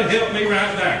somebody help me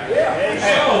right there? Yeah.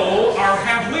 So, or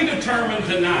have we determined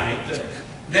tonight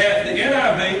that the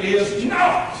NIV is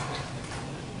not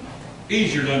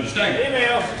easier to understand?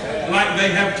 Amen. Like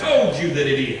they have told you that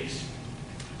it is.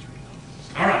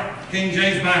 All right, King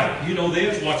James Bible. You know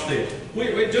this? Watch this.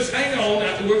 Wait, just hang on.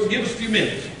 We'll give us a few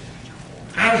minutes.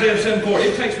 Isaiah 7:4.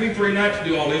 It takes me 3 nights to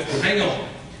do all this, but hang on.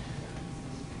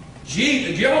 Do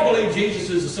y'all believe Jesus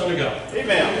is the Son of God?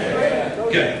 Amen.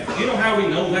 Okay. You know how we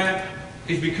know that?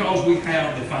 It's because we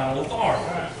have the final authority.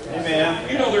 Amen.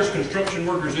 You know there's construction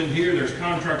workers in here, there's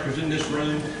contractors in this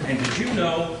room, and did you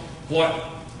know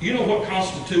what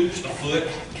constitutes a foot?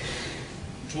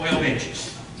 12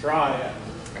 inches. That's right.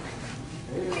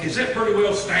 Is that pretty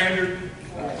well standard?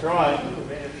 That's right.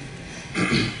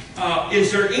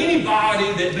 Is there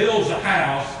anybody that builds a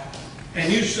house and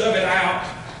you sub it out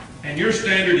and your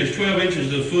standard is 12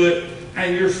 inches a foot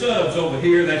and your subs over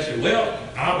here, that's it? Well,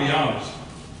 I'll be honest.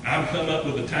 I've come up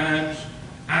with the times.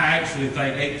 I actually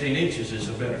think 18 inches is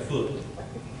a better foot.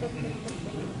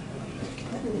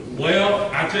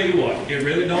 Well, I tell you what, it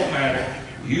really don't matter.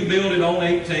 You build it on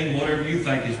 18, whatever you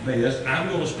think is best. I'm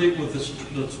going to stick with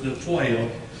the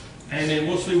 12, and then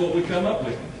we'll see what we come up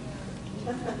with.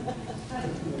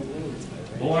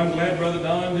 Boy, I'm glad Brother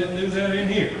Don didn't do that in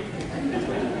here.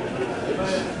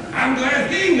 I'm glad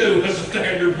he knew what the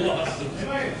standard was.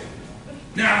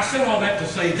 Now, I said all that to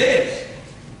say this.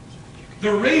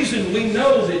 The reason we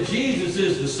know that Jesus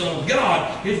is the Son of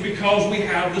God is because we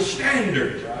have the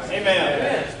standard.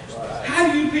 Amen.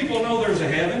 How do you people know there's a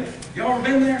heaven? Y'all ever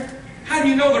been there? How do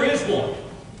you know there is one?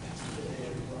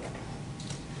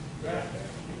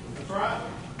 That's right.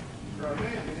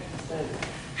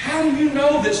 How do you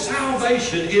know that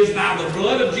salvation is by the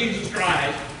blood of Jesus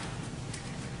Christ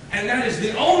and that is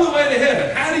the only way to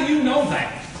heaven? How do you know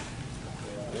that?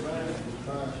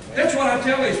 That's what I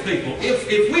tell these people. If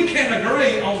we can't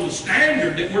agree on the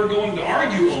standard that we're going to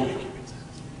argue over,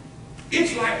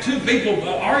 it's like two people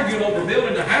arguing over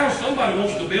building a house. Somebody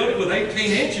wants to build it with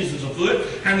 18 inches as a foot,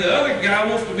 and the other guy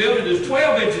wants to build it as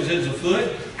 12 inches as a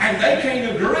foot, and they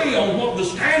can't agree on what the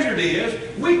standard is.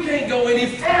 We can't go any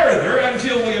further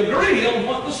until we agree on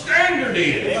what the standard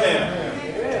is.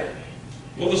 Amen.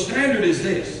 Well, the standard is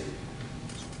this.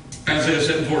 Isaiah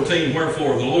 7:14,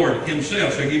 wherefore the Lord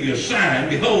himself shall give you a sign,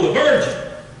 behold, a virgin.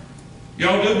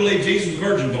 Y'all do believe Jesus was a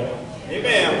virgin born?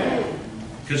 Amen.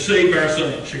 Conceived by our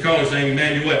son, shall call his name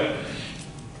Emmanuel.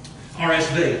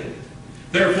 RSV.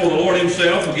 Therefore the Lord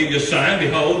himself will give you a sign,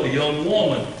 behold, a young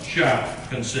woman shall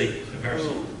conceive.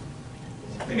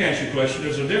 Let me ask you a question.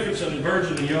 There's a difference in a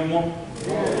virgin and a young woman?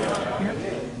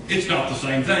 It's not the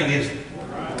same thing, is it?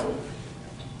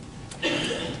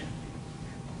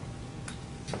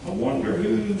 I wonder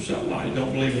who somebody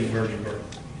don't believe in the virgin birth.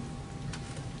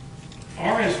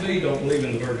 RSV don't believe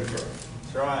in the virgin birth.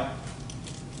 That's right.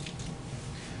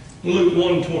 Luke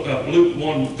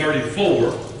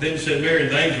 1:34, then said Mary to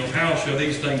the angel, how shall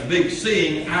these things be,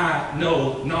 seeing I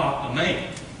know not a man?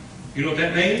 You know what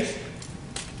that means?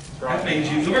 That's right. That means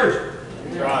she was a virgin.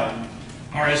 That's right.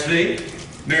 RSV,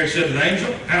 Mary said to the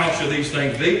angel, how shall these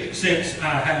things be, since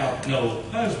I have no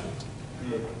husband?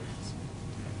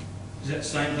 Is that the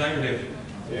same thing or different?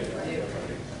 Different.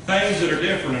 Things that are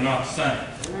different are not the same.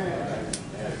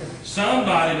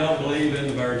 Somebody don't believe in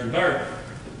the virgin birth.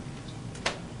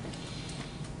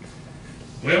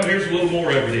 Well, here's a little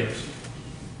more evidence.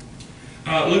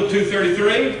 Luke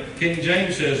 2:33, King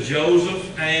James says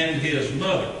Joseph and his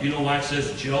mother. You know why it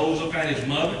says Joseph and his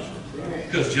mother?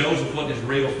 Because Joseph wasn't his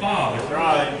real father. That's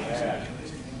right.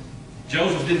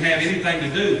 Joseph didn't have anything to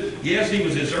do. Yes, he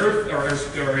was his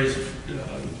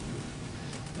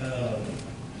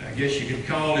I guess you could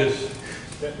call his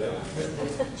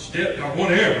step or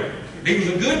whatever. He was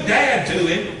a good dad to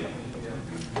him.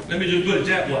 Let me just put it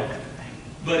that way.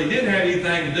 But he didn't have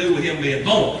anything to do with him being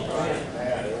born.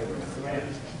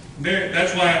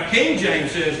 That's why King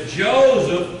James says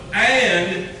Joseph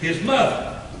and his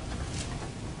mother.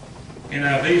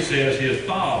 NIV says his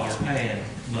father and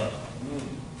mother.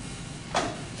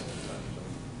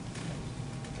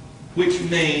 Which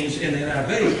means in the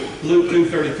NIV, Luke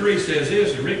 2:33 says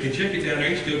this, and Rick can check it down there,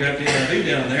 he's still got the NIV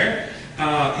down there,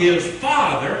 his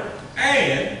father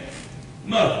and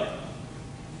mother.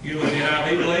 You know what the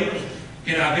NIV believes?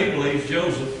 NIV believes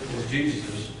Joseph was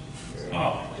Jesus'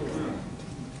 father.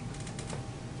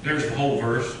 There's the whole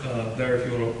verse there if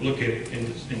you want to look at it in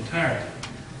its entirety.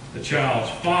 The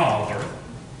child's father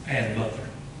and mother.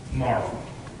 Marvel.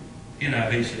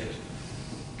 NIV says.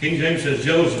 King James says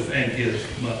Joseph and his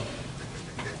mother.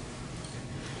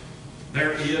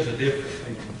 There is a difference.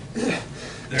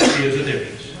 There is a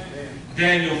difference.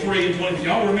 Daniel 3:20.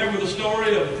 Y'all remember the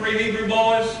story of the 3 Hebrew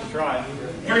boys? That's right.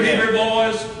 3 Hebrew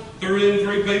boys threw in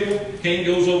 3 people. King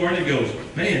goes over and he goes,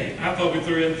 man, I thought we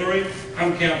threw in 3.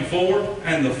 I'm counting 4,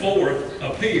 and the 4th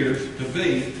appears to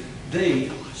be the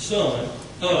Son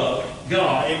of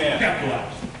God. Amen.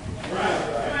 Capitalized.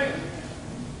 Right.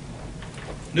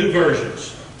 New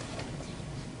versions.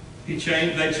 They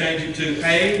change it to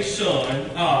a son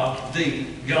of the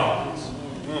gods.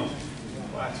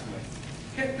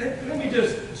 Let me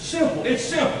just, simple. It's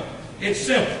simple. It's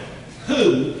simple.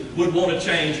 Who would want to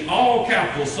change all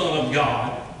capital Son of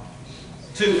God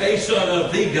to a son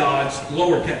of the gods,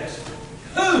 lowercase?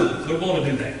 Who would want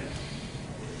to do that?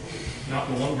 Not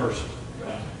one person.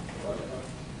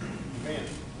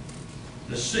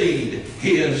 The seed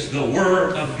is the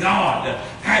Word of God.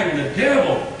 And the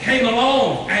devil came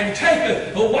along and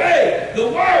taketh away the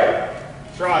Word.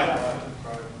 That's right.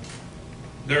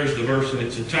 There's the verse in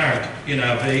its entirety.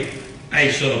 NIV,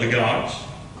 a son of the gods.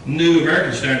 New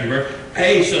American Standard Version,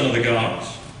 a son of the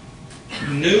gods.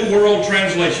 New World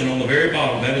Translation on the very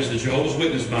bottom, that is the Jehovah's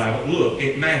Witness Bible. Look,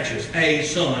 it matches a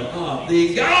son of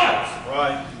the gods.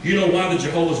 Right. You know why the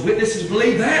Jehovah's Witnesses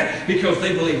believe that? Because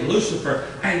they believe Lucifer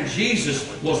and Jesus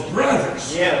was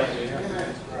brothers. Yeah.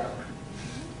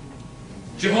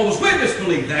 Jehovah's Witnesses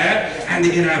believe that, and the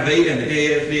NIV and the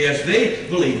AFBSV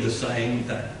believe the same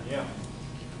thing. Yeah.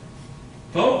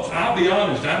 Folks, I'll be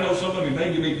honest, I know some of you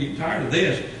may be tired of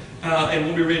this, and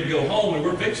we'll be ready to go home, and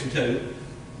we're fixing to.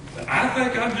 But I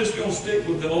think I'm just going to stick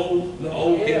with the old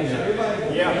King James.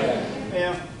 Yeah.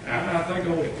 Yeah. I think I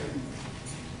will.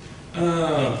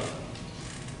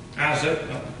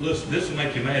 Isaiah, listen, this will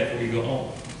make you mad before you go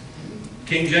home.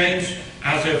 King James,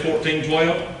 Isaiah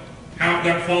 14:12. How art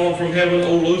thou fallen from heaven,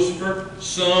 O Lucifer,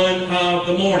 son of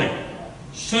the morning.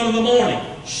 Son of the morning.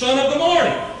 Son of the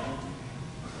morning.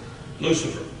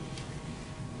 Lucifer.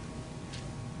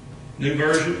 New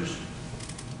versions.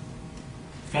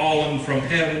 Fallen from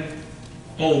heaven,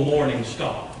 O morning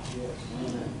star.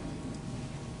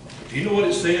 Do you know what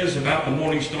it says about the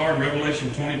morning star in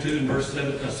Revelation 22 and verse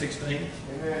 16?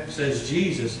 It says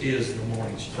Jesus is the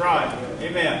morning star. Right.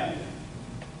 Amen.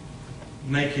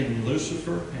 Making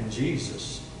Lucifer and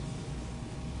Jesus.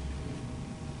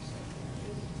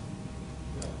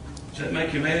 Does that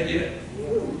make you mad yet?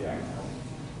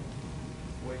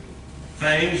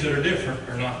 Things that are different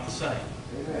are not the same.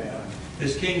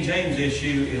 This King James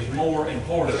issue is more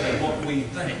important than what we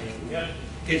think.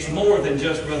 It's more than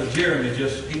just Brother Jeremy.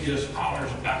 He just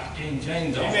hollers about the King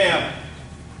James. Amen.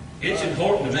 It's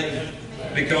important to me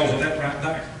because of that right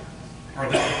there.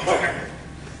 Or that right there.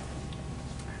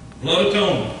 Blood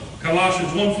atonement.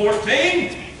 Colossians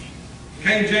 1:14.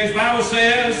 King James Bible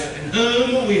says, in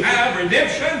whom we have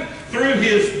redemption through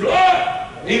his blood,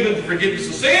 even the forgiveness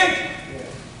of sin.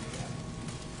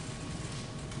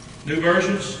 New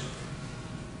versions.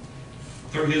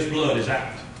 Through his blood is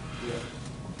out.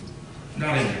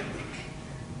 Not in there.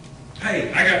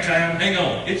 Hey, I got time. Hang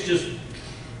on. It's just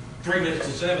 3 minutes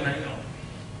to 7. Hang on.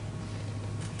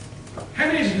 How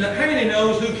many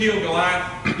knows who killed Goliath?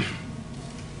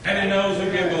 How many knows who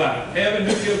killed Goliath? Evan,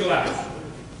 who killed Goliath?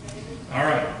 All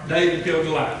right. David killed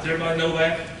Goliath. Does everybody know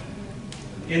that?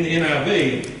 In the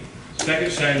NIV, 2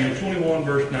 Samuel 21,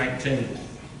 verse 19.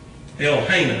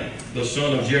 Elhanan the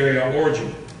son of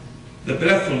Jehoiarjah, the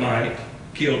Bethlehemite,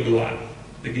 killed Goliath,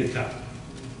 the Gittite.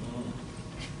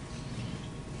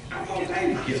 I thought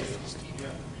David killed him.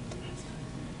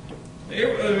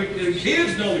 The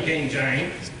kids know the King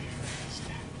James.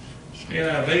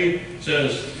 NIV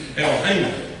says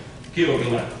Elhanan killed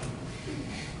Goliath.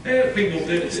 And people,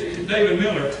 David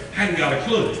Miller hadn't got a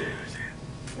clue.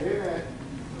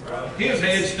 His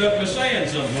head stuck in the sand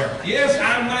somewhere. Yes,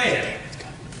 I'm mad.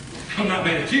 I'm not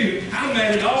mad at you. I'm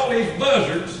mad at all these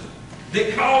buzzards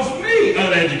that cause me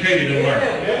uneducated and learned.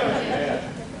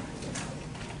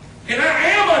 And I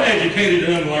am uneducated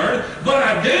and unlearned, but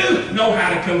I do know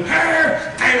how to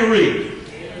compare and read.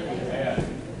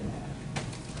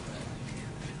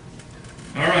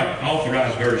 All right,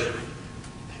 authorized version.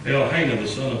 Elhanan, the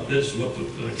son of, this is what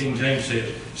the King James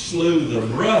says, slew the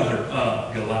brother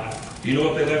of Goliath. You know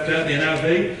what they left out in the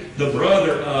NIV? The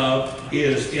brother of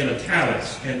is in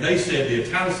italics. And they said the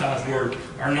italicized words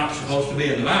are not supposed to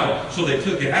be in the Bible, so they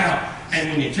took it out. And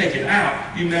when you take it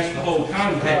out, you mess the whole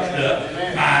context up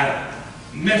by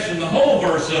messing the whole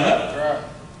verse up.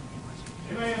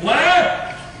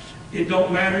 Why? It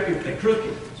don't matter if they're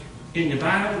crooked. In the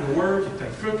Bible, the words, if they're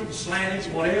crooked,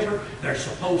 slanted, whatever, they're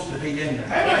supposed to be in there.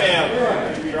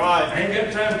 Amen. Right. I ain't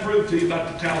got time to prove to you about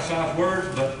the italicized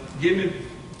words, but give me a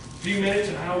few minutes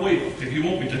and I will, if you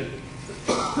want me to.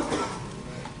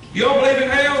 Y'all believe in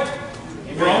hell?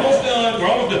 We're almost done. We're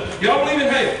almost done. Y'all believe in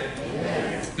hell?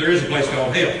 There is a place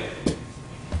called hell.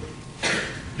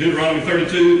 Deuteronomy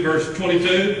 32, verse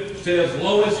 22 says,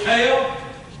 lowest hell.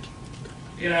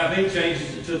 NIV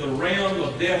changes it to the realm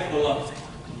of death below.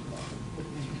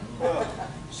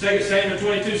 2 Samuel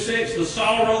 22:6, the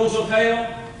sorrows of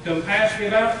hell, compass me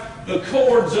about, the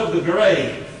cords of the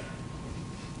grave.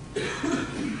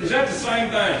 Is that the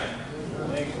same thing?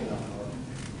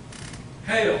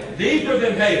 Hell, deeper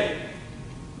than hell,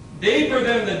 deeper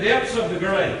than the depths of the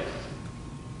grave.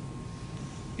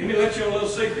 Let me let you a little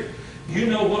secret. You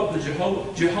know what the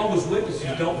Jehovah's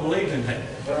Witnesses don't believe in hell.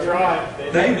 That's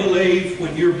right. They believe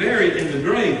when you're buried in the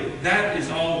grave, that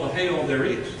is all the hell there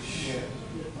is.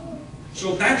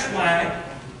 So that's why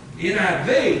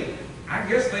NIV, I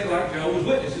guess they like Jehovah's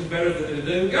Witnesses better than they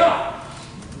do God.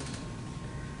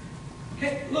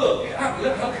 Okay, look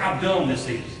how dumb this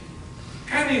is.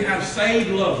 How do you have saved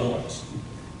loved ones?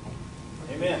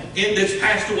 Amen. That's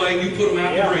passed away and you put them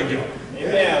out in the graveyard?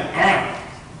 Amen. All right.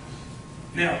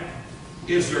 Now,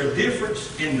 is there a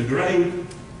difference in the grave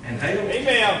and hell?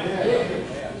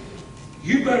 Amen.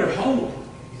 You better hope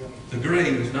the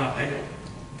grave is not hell.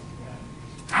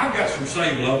 I've got some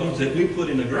saved loved ones that we put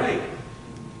in the grave.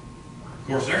 Of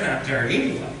course, they're not there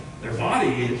anyway. Their body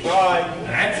is. Right. And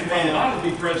actually, their body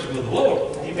to be present with the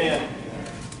Lord. Amen.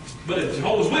 But if the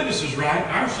Jehovah's Witnesses right,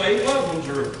 our saved loved ones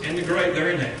are in the grave.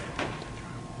 They're in there.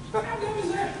 How dumb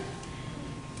is that?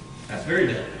 That's very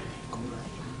dumb.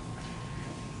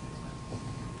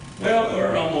 Well,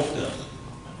 we're almost done.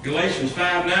 Galatians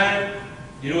 5:9.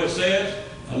 You know what it says?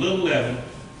 A little leaven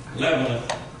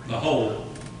leaveneth the whole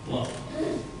lump.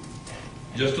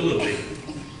 Just a little bit.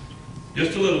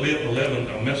 Just a little bit of leaven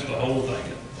will mess the whole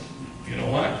thing up. You know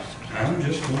what? I'm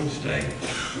just going to stay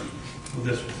with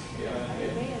this one.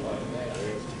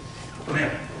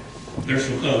 Now, there's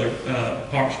some other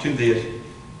parts to this,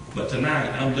 but tonight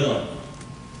I'm done.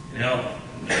 Now,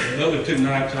 the other two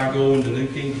nights I go into New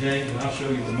King James and I'll show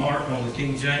you the mark on the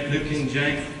King James, New King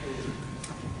James.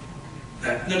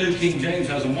 The New King James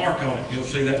has a mark on it. You'll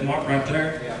see that mark right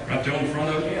there on the front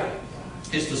of it.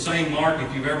 It's the same mark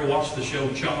if you've ever watched the show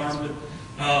Charmed.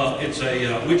 It's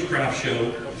a witchcraft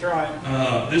show. That's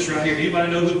right. This right here,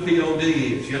 anybody know who POD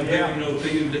is? Young people,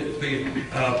 you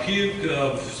know puke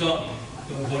of something.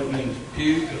 What it means,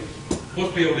 puke.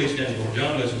 What's POD stand for?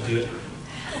 John listens to it.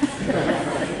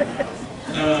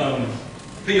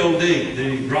 POD,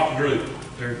 the rock group.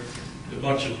 They're a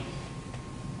bunch of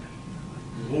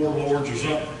warlords or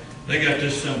something. They got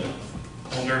this symbol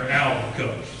on their album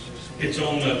covers. It's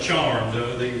on the Charmed,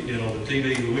 the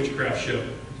TV, the witchcraft show,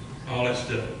 all that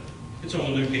stuff. It's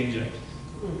on the New King James,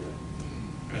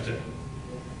 right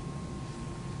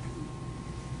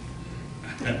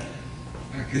there.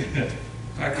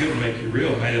 I could make you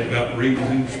real mad about reading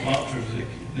who sponsors the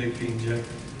New King James,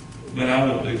 but I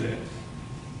won't do that.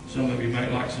 Some of you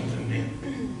might like some of them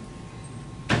men.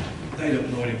 They don't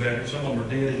know any better. Some of them are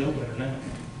dead and know better now.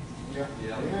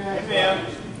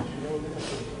 Amen.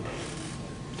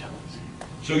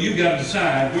 So you've got to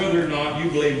decide whether or not you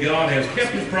believe God has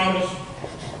kept His promise.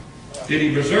 Did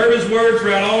He preserve His word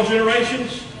throughout all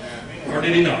generations? Or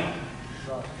did He not?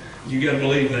 You got to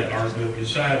believe that, or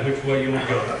decide which way you want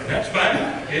to go. That's fine.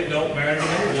 It don't matter to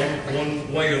me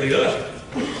one way or the other.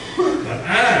 But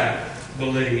I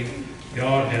believe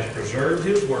God has preserved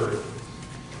His Word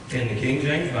in the King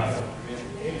James Bible.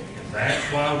 And that's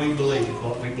why we believe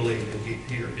what we believe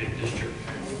here in this church.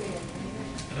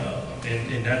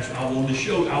 And that's, I wanted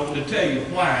to tell you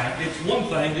why. It's one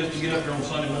thing just to get up here on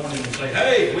Sunday morning and say,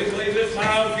 hey, we believe this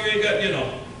Bible, if you ain't got, you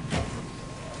know.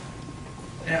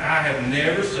 And I have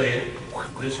never said,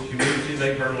 this community,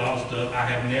 they've heard a lot of stuff. I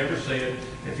have never said,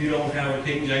 if you don't have a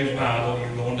King James Bible,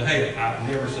 you're going to hell. I've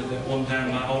never said that one time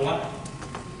in my whole life.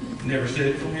 Never said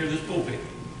it from here to this pulpit.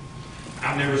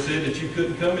 I've never said that you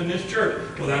couldn't come in this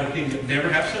church without a King James. Never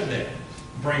have said that.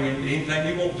 Bring in anything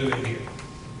you want to in here.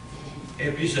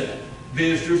 If you said,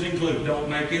 visitors included, don't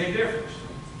make any difference.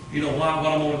 You know why?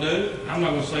 What I'm going to do? I'm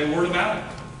not going to say a word about it.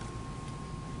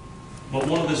 But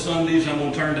one of the Sundays, I'm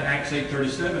going to turn to Acts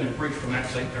 8:37 and preach from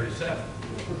Acts 8:37.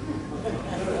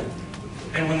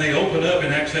 And when they open up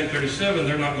in Acts 8:37,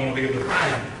 they're not going to be able to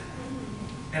find it.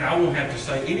 And I won't have to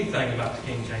say anything about the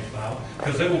King James Bible,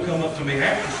 because they will come up to me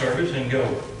after service and go,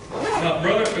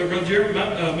 Brother Jeremy,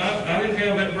 I didn't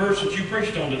have that verse that you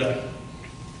preached on today.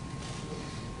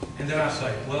 And then I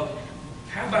say, well,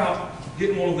 how about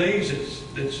getting one of these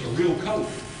that's a real coat?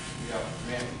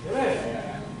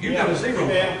 You got a zero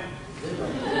coat.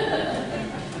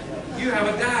 You have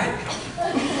a diet coke.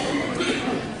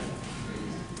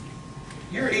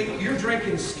 You're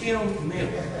drinking skim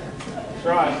milk. That's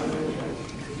right.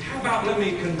 How about let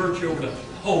me convert you over to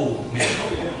whole milk?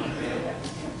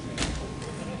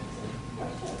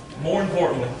 More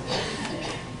importantly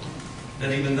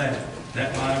than even that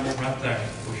Bible right there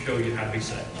will show you how to be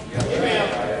saved.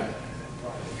 Amen.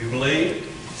 If you believe,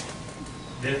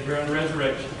 death, burial, and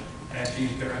resurrection, ask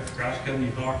Jesus Christ come in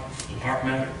your heart. It's a heart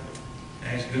matter.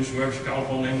 Ask whosoever shall call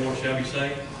upon the name of the Lord shall be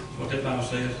saved. That's what that Bible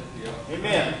says.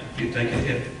 Amen. You take it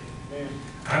ahead.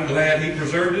 I'm glad He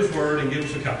preserved His Word and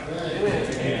gives us a copy.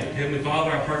 Amen. Heavenly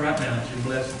Father, I pray right now that you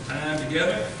bless the time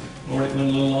together. Lord, it went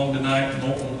a little long tonight,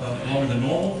 longer than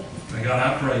normal. But God,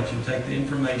 I pray that you take the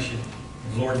information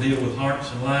and, Lord, deal with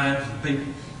hearts and lives and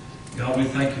people. God, we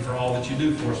thank you for all that you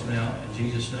do for us now. In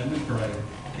Jesus' name we pray.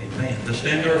 Amen. Let's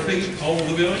stand to our feet all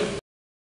over the building.